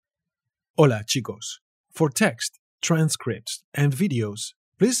Hola chicos. For text, transcripts, and videos,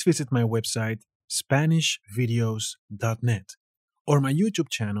 please visit my website SpanishVideos.net or my YouTube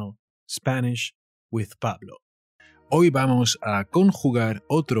channel Spanish with Pablo. Hoy vamos a conjugar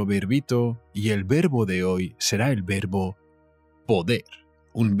otro verbito y el verbo de hoy será el verbo poder,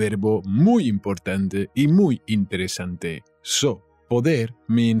 un verbo muy importante y muy interesante. So, poder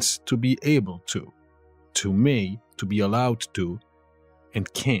means to be able to may, to be allowed to, and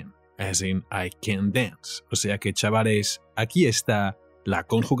can, as in I can dance. O sea que, chavales, aquí está la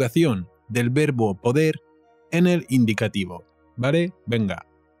conjugación del verbo poder en el indicativo, ¿vale? Venga.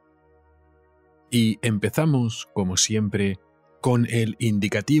 Y empezamos, como siempre, con el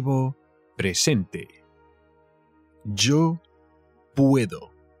indicativo presente. Yo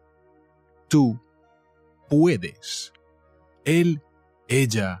puedo. Tú puedes. Él,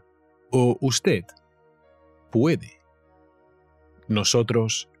 ella o usted puede.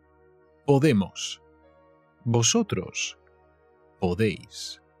 Nosotros podemos. Vosotros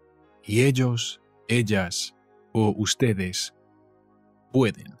podéis. Y ellos, ellas o ustedes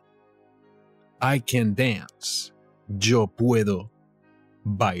pueden. I can dance. Yo puedo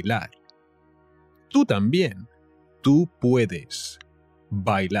bailar. Tú también. Tú puedes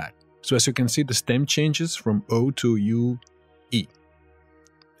bailar. So as you can see, the stem changes from O to U, E.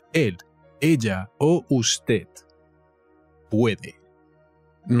 Él, ella o usted puede.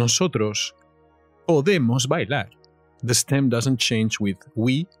 Nosotros podemos bailar. The stem doesn't change with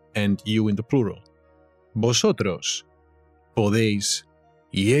we and you in the plural. Vosotros podéis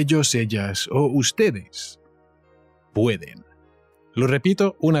y ellos, ellas o ustedes pueden. Lo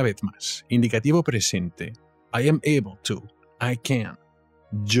repito una vez más. Indicativo presente. I am able to. I can.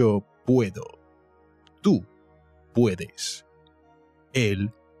 Yo puedo. Tú puedes. Él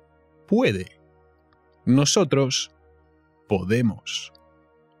puede. Nosotros podemos.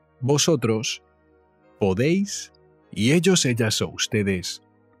 Vosotros podéis y ellos, ellas o ustedes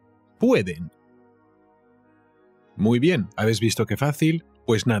pueden. Muy bien, ¿habéis visto qué fácil?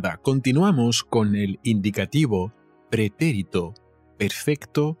 Pues nada, continuamos con el indicativo pretérito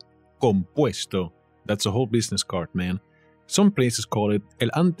perfecto compuesto. That's a whole business card, man. Some places call it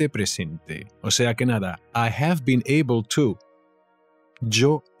el antepresente. O sea que nada, I have been able to.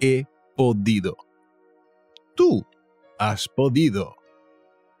 Yo he podido. Tú has podido.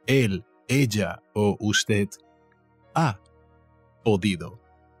 Él, ella o usted ha podido.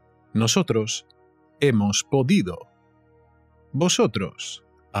 Nosotros hemos podido. Vosotros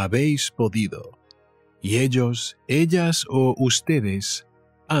habéis podido. Y ellos, ellas o ustedes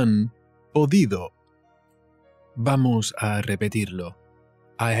han podido. Vamos a repetirlo.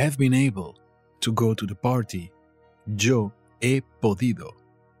 I have been able to go to the party. Yo he podido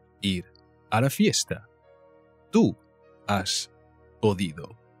ir a la fiesta. Tú has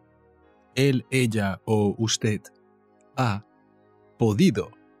podido. Él, ella o usted ha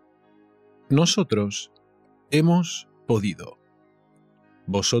podido. Nosotros hemos podido.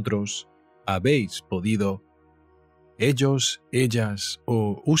 Vosotros habéis podido. Ellos, ellas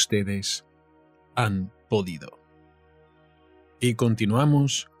o ustedes han podido. Y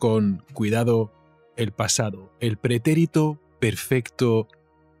continuamos con, cuidado, el pasado, el pretérito perfecto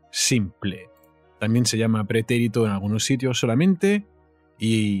simple. También se llama pretérito en algunos sitios solamente,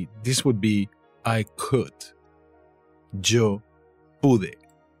 y this would be I could. Yo pude.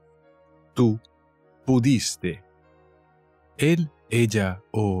 Tú pudiste. Él, ella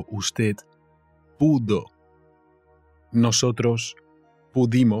o usted pudo. Nosotros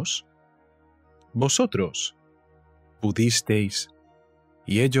pudimos. Vosotros pudisteis.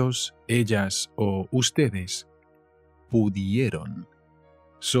 Y ellos, ellas o ustedes pudieron.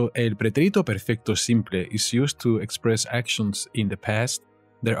 So, el pretérito perfecto simple is used to express actions in the past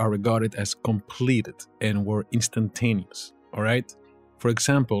that are regarded as completed and were instantaneous. Alright? For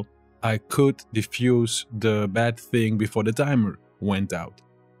example, I could diffuse the bad thing before the timer went out.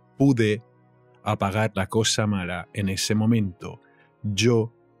 Pude apagar la cosa mala en ese momento.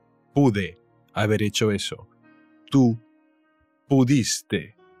 Yo pude haber hecho eso. Tú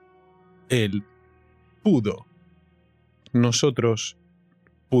pudiste. Él pudo. Nosotros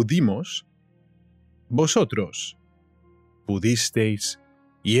pudimos. Vosotros pudisteis.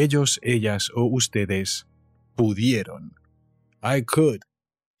 Y ellos, ellas o ustedes pudieron. I could.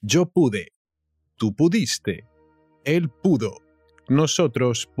 Yo pude. Tú pudiste. Él pudo.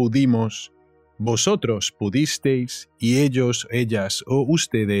 Nosotros pudimos. Vosotros pudisteis. Y ellos, ellas o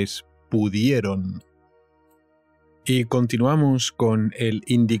ustedes pudieron. Y continuamos con el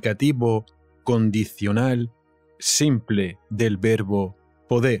indicativo condicional simple del verbo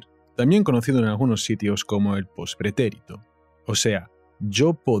poder, también conocido en algunos sitios como el pospretérito. O sea,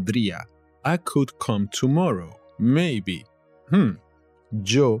 yo podría I could come tomorrow. Maybe.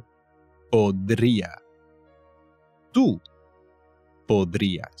 Yo podría. Tú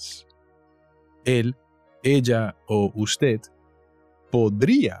podrías. Él, ella o usted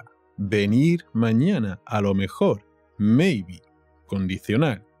podría venir mañana, a lo mejor. Maybe.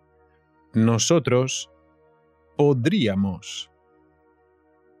 Condicional. Nosotros podríamos.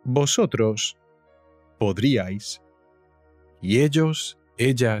 Vosotros podríais. Y ellos,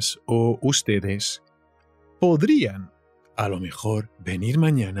 ellas o ustedes podrían, a lo mejor, venir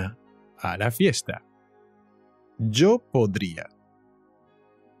mañana a la fiesta. Yo podría.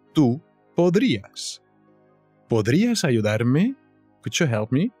 Tú podrías. ¿Podrías ayudarme? Could you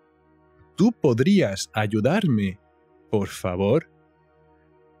help me? ¿Tú podrías ayudarme, por favor?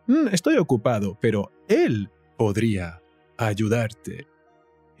 Estoy ocupado, pero él podría ayudarte.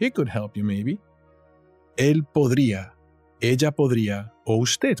 He could help you, maybe. Él podría, ella podría o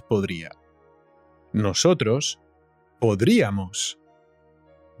usted podría. Nosotros podríamos.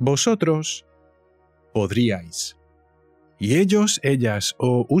 Vosotros podríais. Y ellos, ellas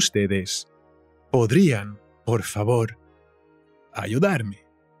o ustedes podrían, por favor, ayudarme.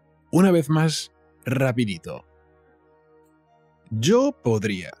 Una vez más, rapidito. Yo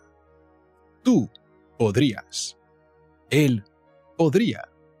podría. Tú podrías. Él podría.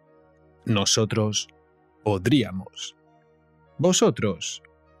 Nosotros podríamos. Vosotros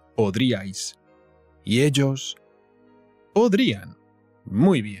podríais. Y ellos podrían.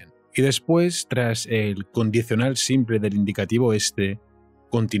 Muy bien. Y después, tras el condicional simple del indicativo este,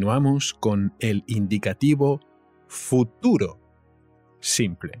 continuamos con el indicativo futuro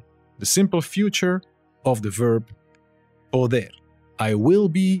simple. The simple future of the verb poder. I will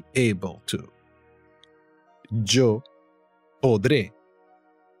be able to. Yo podré.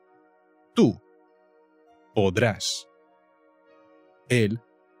 Tú podrás. Él,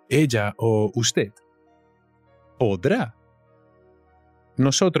 ella o usted podrá.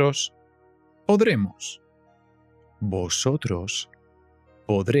 Nosotros podremos. Vosotros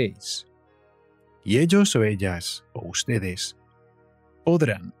podréis. Y ellos o ellas o ustedes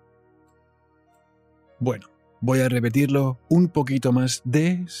podrán. Bueno, voy a repetirlo un poquito más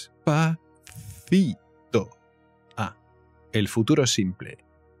despacito. El futuro simple.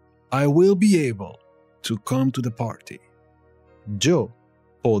 I will be able to come to the party. Yo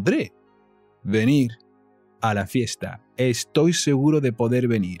podré venir a la fiesta. Estoy seguro de poder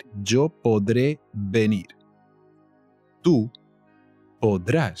venir. Yo podré venir. Tú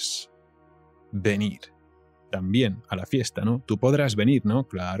podrás venir. También a la fiesta, ¿no? Tú podrás venir, ¿no?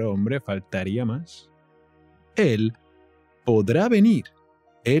 Claro, hombre, faltaría más. Él podrá venir.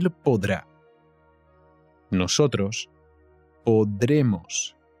 Él podrá. Nosotros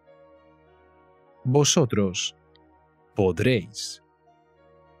podremos. Vosotros podréis.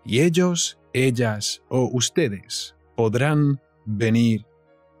 Y ellos, ellas o ustedes podrán venir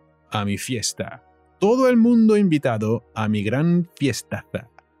a mi fiesta. Todo el mundo invitado a mi gran fiestaza.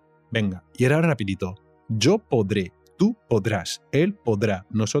 Venga, y ahora rapidito. Yo podré, tú podrás, él podrá,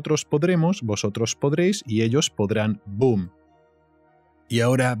 nosotros podremos, vosotros podréis y ellos podrán. Boom. Y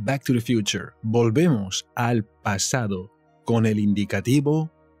ahora, back to the future. Volvemos al pasado con el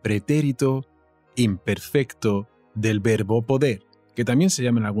indicativo, pretérito, imperfecto del verbo poder, que también se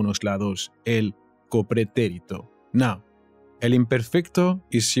llama en algunos lados el copretérito. Now, el imperfecto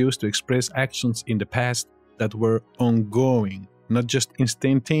is used to express actions in the past that were ongoing, not just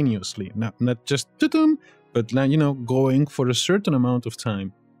instantaneously, not just but going for a certain amount of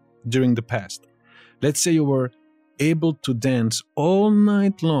time during the past. Let's say you were able to dance all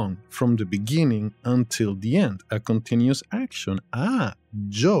night long from the beginning until the end, a continuous action.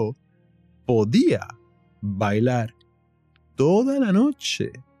 Yo podía bailar toda la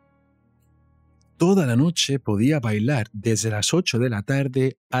noche. Toda la noche podía bailar desde las 8 de la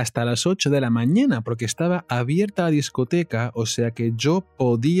tarde hasta las 8 de la mañana porque estaba abierta la discoteca, o sea que yo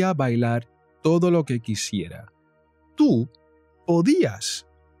podía bailar todo lo que quisiera. Tú podías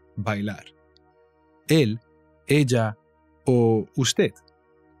bailar. Él, ella o usted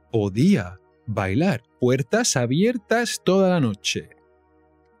podía bailar. Puertas abiertas toda la noche.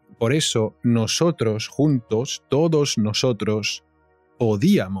 Por eso nosotros juntos, todos nosotros,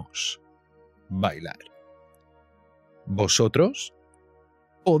 podíamos bailar. Vosotros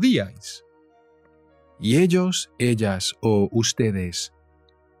podíais. Y ellos, ellas o ustedes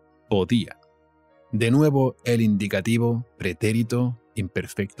podían. De nuevo el indicativo pretérito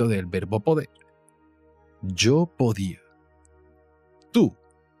imperfecto del verbo poder. Yo podía. Tú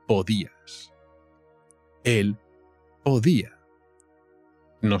podías. Él podía.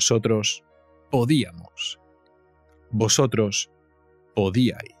 Nosotros podíamos. Vosotros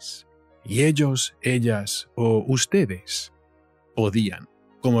podíais. Y ellos, ellas o ustedes podían.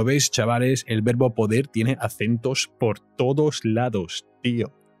 Como veis, chavales, el verbo poder tiene acentos por todos lados,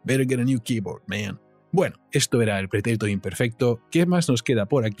 tío. Better get a new keyboard, man. Bueno, esto era el pretérito imperfecto. ¿Qué más nos queda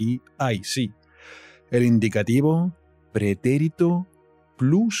por aquí? Ay, sí. El indicativo, pretérito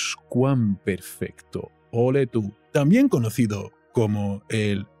pluscuamperfecto. Ole tú. También conocido como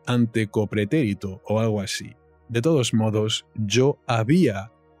el antecopretérito o algo así. De todos modos, yo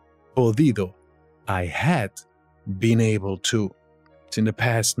había podido. I had been able to. It's in the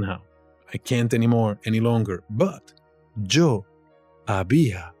past now. I can't anymore, any longer. But yo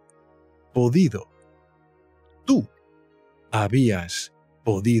había podido. Tú habías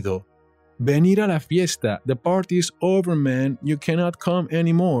podido venir a la fiesta. The party's over, man. You cannot come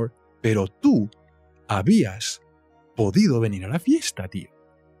anymore. Pero tú habías podido venir a la fiesta, tío.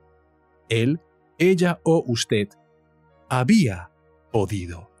 Él, ella o usted había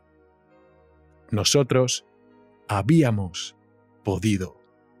podido. Nosotros habíamos podido.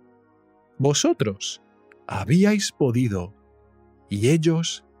 Vosotros habíais podido. Y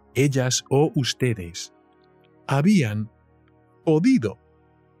ellos, ellas o ustedes habían podido.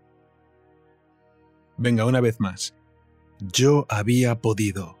 Venga, una vez más. Yo había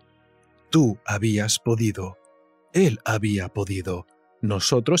podido. Tú habías podido. Él había podido.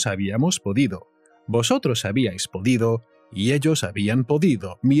 Nosotros habíamos podido. Vosotros habíais podido. Y ellos habían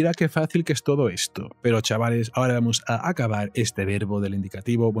podido. Mira qué fácil que es todo esto. Pero chavales, ahora vamos a acabar este verbo del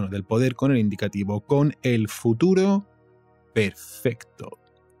indicativo, bueno, del poder con el indicativo, con el futuro perfecto.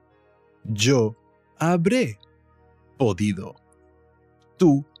 Yo habré podido.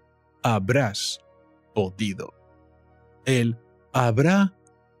 Tú habrás podido. Él habrá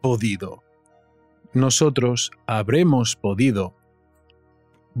podido. Nosotros habremos podido.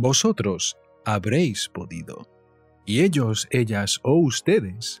 Vosotros habréis podido. Y ellos, ellas o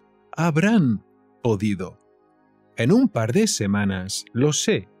ustedes habrán podido. En un par de semanas, lo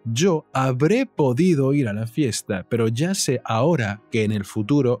sé, yo habré podido ir a la fiesta, pero ya sé ahora que en el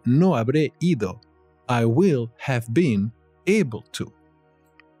futuro no habré ido. I will have been able to.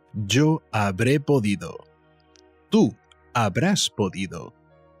 Yo habré podido. Tú habrás podido.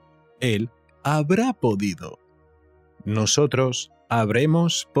 Él habrá podido. Nosotros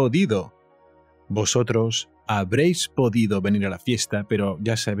habremos podido. Vosotros habréis podido venir a la fiesta, pero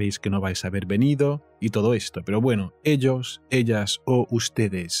ya sabéis que no vais a haber venido y todo esto. Pero bueno, ellos, ellas o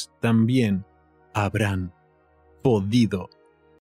ustedes también habrán podido